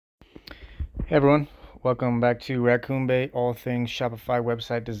Hey everyone, welcome back to Raccoon Bay, all things Shopify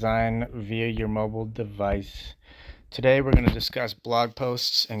website design via your mobile device. Today we're going to discuss blog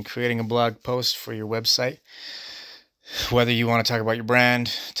posts and creating a blog post for your website. Whether you want to talk about your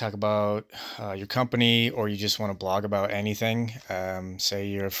brand, talk about your company, or you just want to blog about anything, say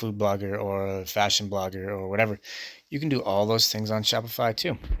you're a food blogger or a fashion blogger or whatever, you can do all those things on Shopify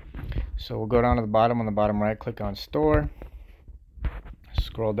too. So we'll go down to the bottom. On the bottom right, click on Store.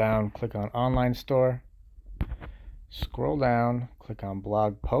 Scroll down, click on Online Store. Scroll down, click on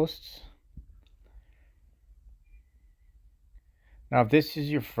Blog Posts. Now, if this is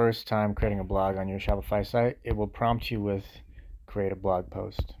your first time creating a blog on your Shopify site, it will prompt you with create a blog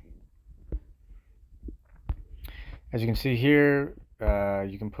post. As you can see here,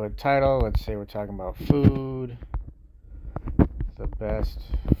 you can put title. Let's say we're talking about food, the best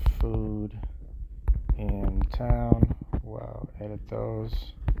food in town. Wow, edit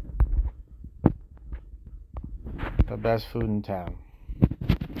those. The best food in town.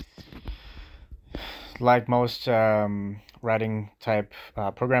 Like most writing type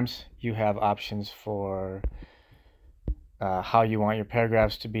programs, you have options for how you want your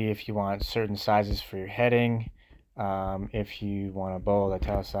paragraphs to be. If you want certain sizes for your heading, if you want to bold,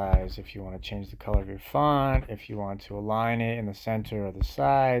 italicize, if you want to change the color of your font, if you want to align it in the center or the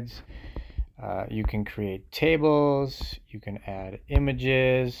sides. You can create tables, you can add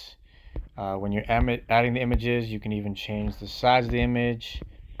images. When you're adding the images, you can even change the size of the image.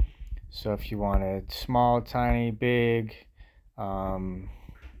 So if you wanted small, tiny, big,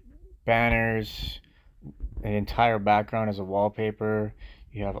 banners, an entire background as a wallpaper,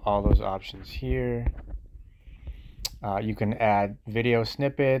 you have all those options here. You can add video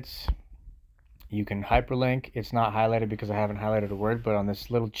snippets. You can hyperlink. It's not highlighted because I haven't highlighted a word, but on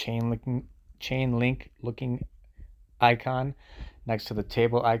this little chain link looking icon next to the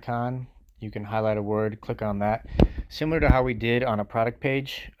table icon, you can highlight a word, click on that. Similar to how we did on a product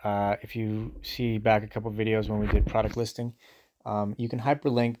page. If you see back a couple videos when we did product listing, you can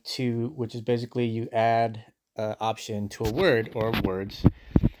hyperlink to, which is basically you add an option to a word or words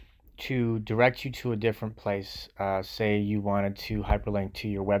to direct you to a different place. Say you wanted to hyperlink to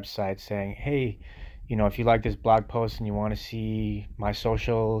your website saying, hey, if you like this blog post and you want to see my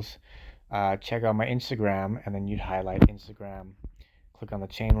socials, check out my Instagram, and then you'd highlight Instagram, click on the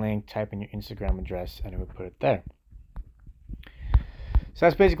chain link, type in your Instagram address, and it would put it there. So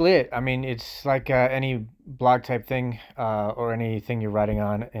that's basically it. I mean, it's like any blog type thing or anything you're writing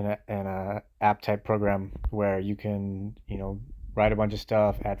on in a app type program where you can, write a bunch of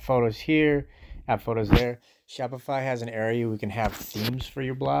stuff, add photos here, add photos there. Shopify has an area we can have themes for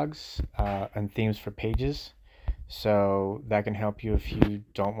your blogs and themes for pages. So that can help you if you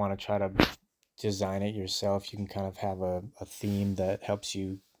don't want to try to design it yourself. You can kind of have a theme that helps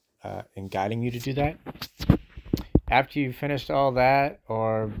you in guiding you to do that. After you've finished all that,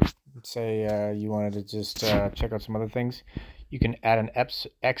 or say you wanted to just check out some other things, you can add an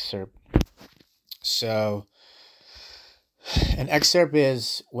excerpt. So an excerpt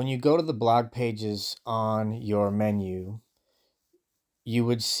is when you go to the blog pages on your menu, you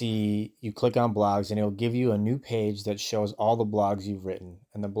would see, you click on blogs and it'll give you a new page that shows all the blogs you've written.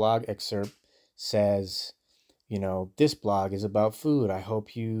 And the blog excerpt says, this blog is about food. I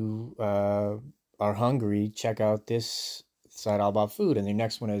hope you are hungry. Check out this site all about food. And the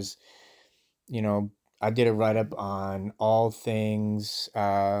next one is, I did a write-up on all things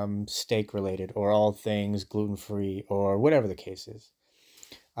steak related or all things gluten-free or whatever the case is.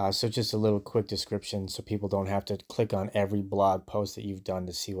 So just a little quick description so people don't have to click on every blog post that you've done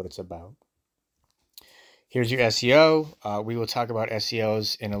to see what it's about. Here's your SEO. We will talk about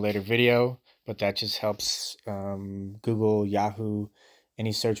SEOs in a later video, but that just helps Google, Yahoo,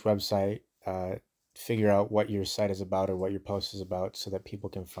 any search website figure out what your site is about or what your post is about so that people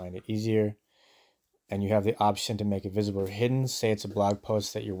can find it easier. And you have the option to make it visible or hidden. Say it's a blog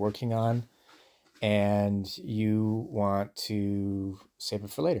post that you're working on and you want to save it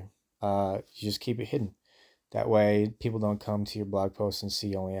for later. You just keep it hidden. That way people don't come to your blog post and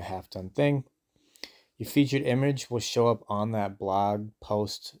see only a half-done thing. Your featured image will show up on that blog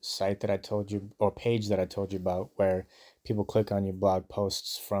post site that I told you, or page that I told you about, where people click on your blog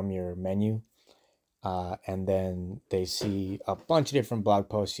posts from your menu. And then they see a bunch of different blog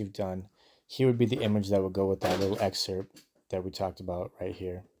posts you've done. Here would be the image that would go with that little excerpt that we talked about right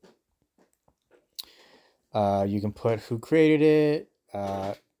here. You can put who created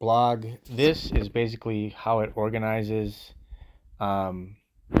it, blog. This is basically how it organizes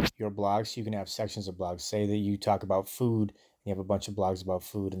your blogs. So you can have sections of blogs. Say that you talk about food, and you have a bunch of blogs about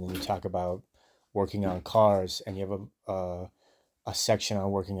food, and then you talk about working on cars, and you have a section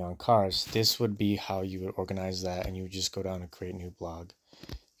on working on cars, this would be how you would organize that, and you would just go down and create a new blog.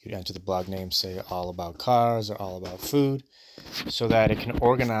 You'd enter the blog name, say all about cars or all about food, so that it can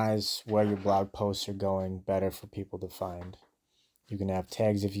organize where your blog posts are going better for people to find. You can have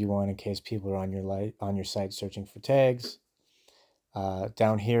tags if you want, in case people are on your site searching for tags.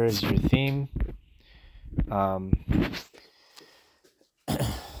 Down here is your theme.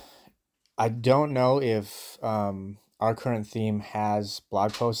 I don't know if our current theme has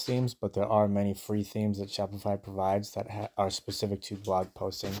blog post themes, but there are many free themes that Shopify provides that are specific to blog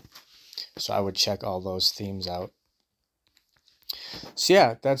posting. So I would check all those themes out. So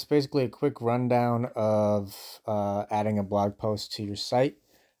yeah, that's basically a quick rundown of adding a blog post to your site.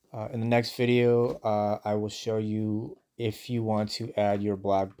 In the next video, I will show you if you want to add your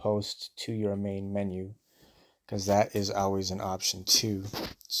blog post to your main menu, because that is always an option too.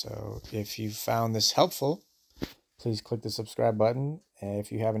 So if you found this helpful, please click the subscribe button. And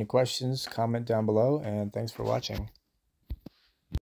if you have any questions, comment down below, and thanks for watching.